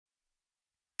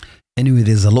Anyway,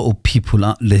 there's a lot of people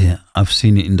out there, I've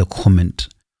seen it in the comment,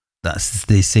 that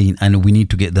they're saying, and we need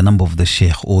to get the number of the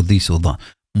sheikh or this or that.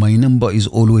 My number is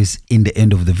always in the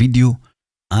end of the video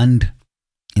and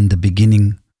in the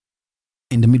beginning.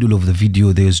 In the middle of the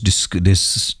video, there's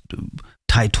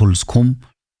titles come.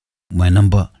 My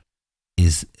number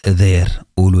is there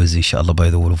always, inshallah, by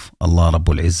the will of Allah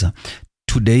Rabbul Izzah.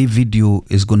 Today's video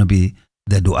is going to be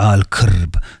the dua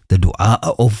al-karb, the dua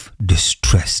of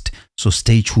distress. So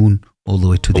stay tuned all the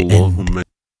way to the end.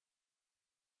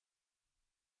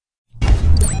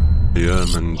 يا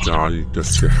من جعلت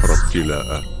السحر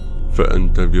ابتلاء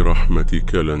فأنت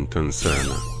برحمتك لن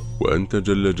تنسانا وأنت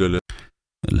جل جلاله.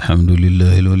 الحمد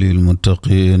لله الولي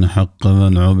المتقين حق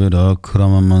من عبد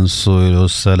أكرم من سئل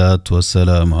والصلاة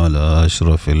والسلام على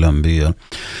أشرف الأنبياء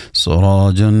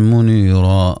سراجا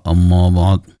منيرا أما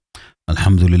بعد.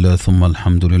 Alhamdulillah, thumma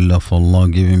alhamdulillah for Allah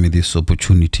giving me this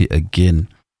opportunity again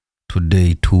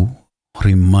today to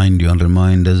remind you and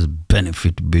remind us,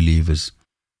 benefit believers.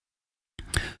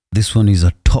 This one is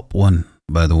a top one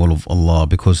by the will of Allah,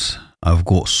 because I've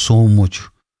got so much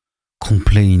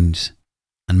complaints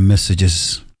and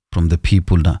messages from the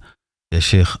people that, Ya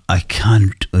Sheikh, I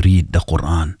can't read the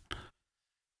Quran.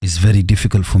 It's very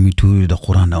difficult for me to read the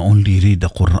Quran. I only read the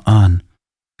Quran,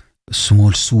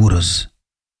 small surahs.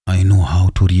 I know how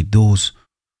to read those.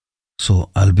 So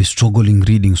I'll be struggling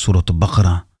reading Surah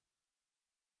Al-Baqarah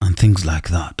and things like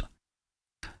that.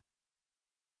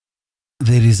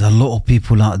 There is a lot of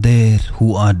people out there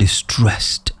who are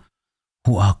distressed,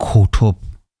 who are caught up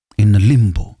in a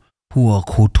limbo, who are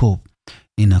caught up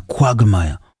in a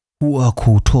quagmire, who are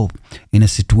caught up in a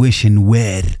situation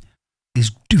where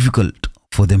it's difficult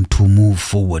for them to move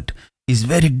forward. It's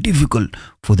very difficult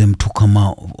for them to come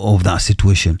out of that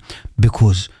situation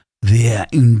because they are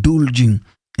indulging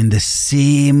in the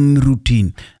same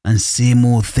routine and same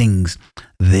old things.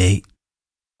 They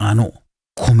are not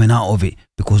coming out of it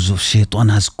because of shaitan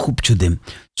has captured them.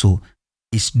 So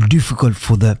it's difficult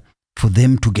for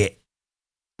them to get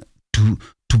to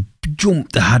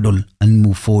jump the hurdle and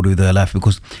move forward with their life,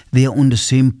 because they are on the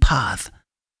same path.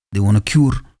 They want to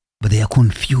cure, but they are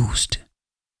confused.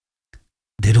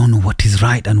 They don't know what is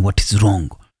right and what is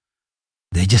wrong.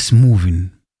 They're just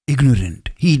moving, ignorant,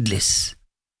 heedless.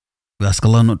 We ask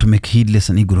Allah not to make heedless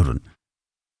and ignorant.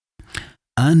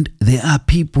 And there are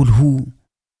people who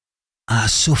are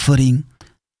suffering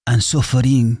and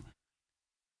suffering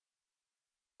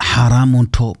haram on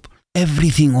top,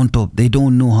 everything on top. They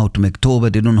don't know how to make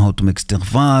tawbah, they don't know how to make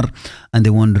istighfar, and they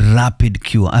want rapid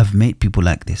cure. I've met people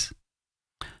like this.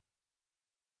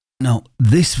 Now,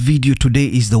 this video today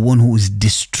is the one who is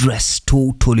distressed,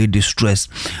 totally distressed,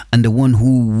 and the one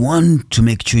who wants to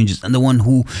make changes, and the one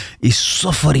who is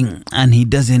suffering and he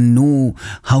doesn't know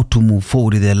how to move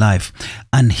forward in their life,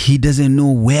 and he doesn't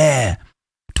know where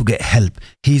to get help.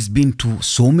 He's been to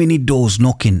so many doors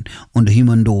knocking on the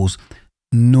human doors,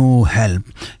 no help.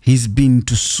 He's been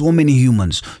to so many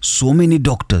humans, so many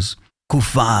doctors,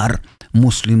 kuffar,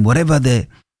 Muslim, whatever the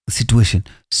situation,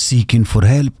 seeking for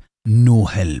help, no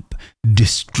help,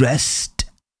 distressed.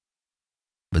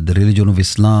 But the religion of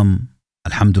Islam,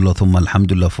 alhamdulillah thumma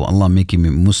alhamdulillah for Allah making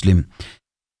me Muslim,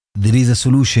 there is a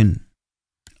solution.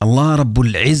 Allah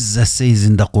Rabbul Izzah says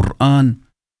in the Quran,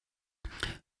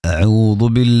 أعوذ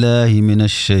بالله من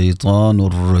الشيطان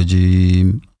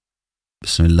الرجيم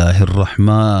بسم الله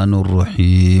الرحمن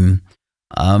الرحيم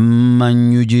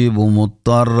أمن يجيب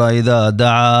مضطر إذا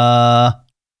دعاه.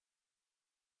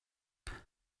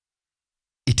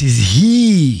 It is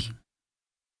he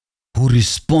who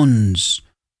responds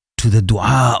to the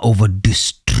dua of a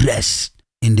distressed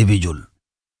individual,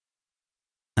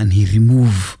 and he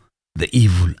removes the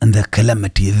evil and the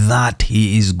calamity that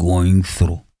he is going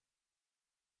through.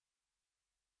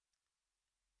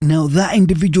 Now that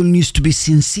individual needs to be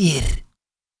sincere.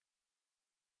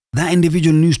 That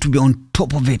individual needs to be on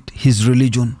top of it, his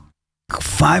religion.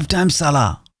 5 times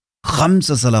salah, 5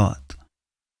 salawat.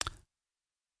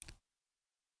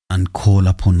 And call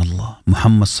upon Allah.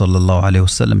 Muhammad sallallahu alayhi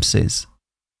wasallam says,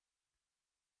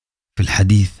 في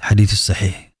الحديث, hadith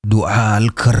sahih, dua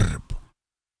al-karb,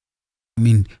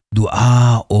 mean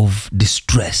dua of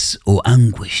distress or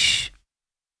anguish.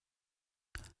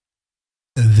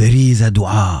 There is a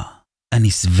dua, and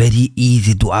it's very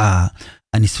easy dua,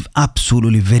 and it's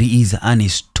absolutely very easy, and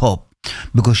it's top,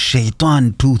 because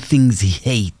shaitan, 2 things he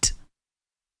hates: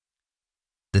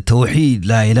 the tawheed,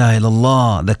 la ilaha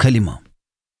illallah, the kalima.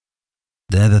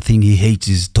 The other thing he hates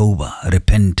is tawbah,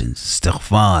 repentance,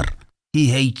 istighfar. He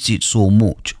hates it so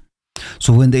much.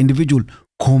 So when the individual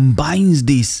combines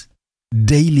this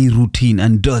daily routine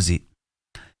and does it,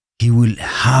 he will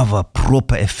have a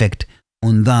proper effect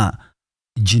on that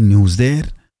jinn who's there,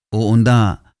 or on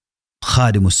that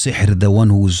khadim al-sihr, the one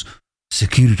who's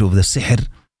security of the sihr,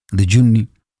 the jinni,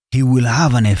 he will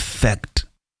have an effect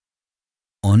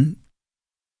on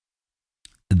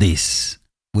this.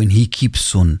 When he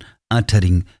keeps on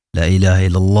uttering La ilaha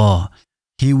illallah,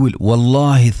 he will,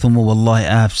 wallahi thumma wallahi,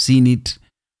 I have seen it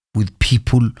with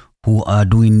people who are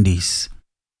doing this.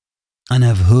 And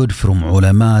I've heard from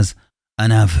ulamas,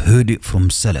 and I've heard it from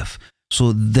salaf.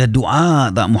 So the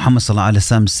dua that Muhammad sallallahu alaihi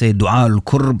wasallam said, dua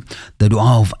al-kurb, the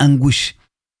dua of anguish,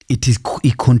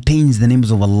 it contains the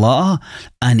names of Allah,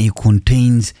 and it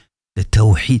contains the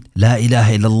tawheed, la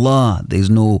ilaha illallah. There is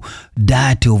no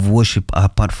deity of worship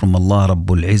apart from Allah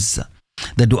Rabbul Izzah.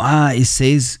 The dua, it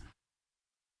says,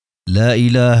 la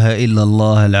ilaha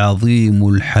illallah al-azim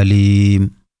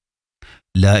al-halim,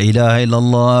 la ilaha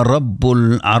illallah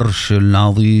Rabbul Arsh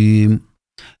al-azim,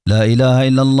 la ilaha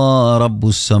illallah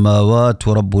Rabbus samawat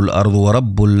wa Rabbul ard wa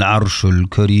Rabbul Arsh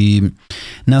al-kareem.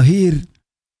 Now here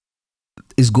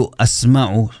is got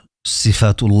asma'u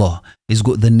sifatullah. It's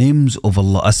got the names of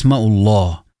Allah.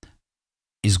 Asma'ullah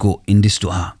is got in this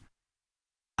dua.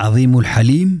 Azimul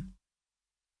Halim,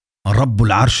 Rabbul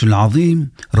Arsh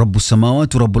al-Azim, Rabbus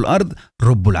Samawat, Rabbul Ard,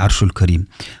 Rabbul Arsh al-Kareem.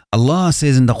 Allah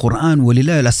says in the Quran,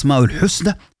 وَلِلَّهِ الْأَسْمَاءُ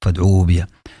الْحُسْنَى فَادْعُوهُ بِهَا.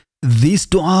 This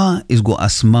dua is got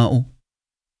Asma'u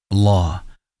Allah,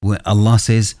 where Allah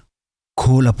says,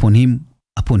 call upon Him,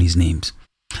 upon His names.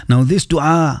 Now this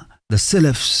dua, the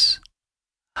Salafs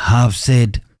have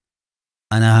said,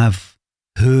 and I have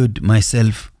heard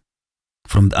myself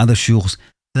from the other shuyukhs,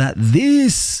 that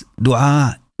this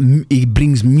dua, it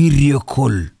brings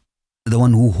miracle, the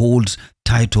one who holds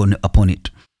tight upon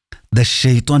it. The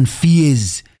shaitan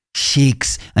fears,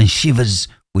 shakes and shivers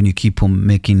when you keep on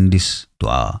making this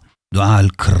dua. Dua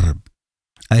al-karb.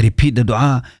 I repeat the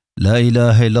dua. لا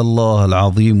إله إلا الله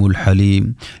العظيم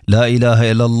الحليم، لا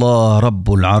إله إلا الله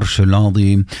رب العرش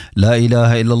العظيم، لا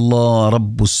إله إلا الله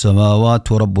رب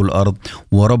السماوات ورب الأرض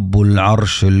ورب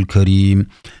العرش الكريم.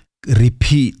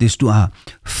 Repeat this dua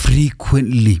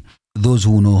frequently. Those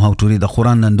who know how to read the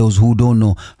Quran and those who don't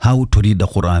know how to read the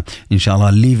Quran,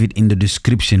 inshallah, leave it in the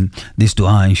description. This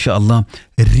dua, inshallah,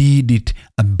 read it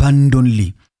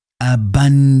abundantly.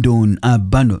 Abandon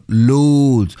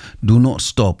loads. Do not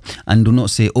stop and do not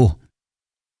say, oh,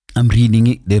 I'm reading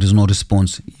it, there is no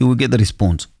response. You will get the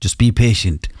response. Just be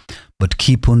patient, but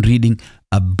keep on reading.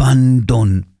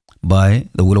 Abandon by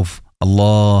the will of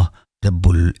Allah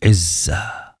Rabbul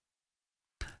Izzah,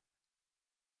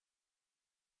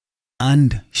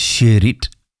 and share it,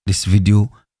 this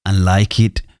video, and like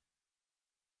it.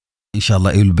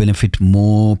 Inshallah, it will benefit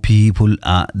more people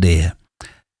out there.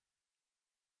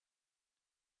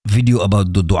 Video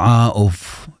about the dua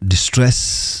of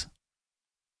distress,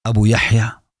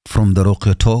 Abuyahyaa from the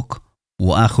Ruqya talk.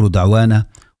 Wa akhiru da'wana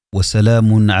wa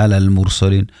salamun ala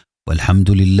al-mursalin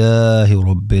walhamdulillahi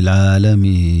rabbil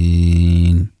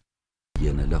alamin.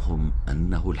 بين لهم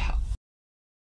أنه الحق.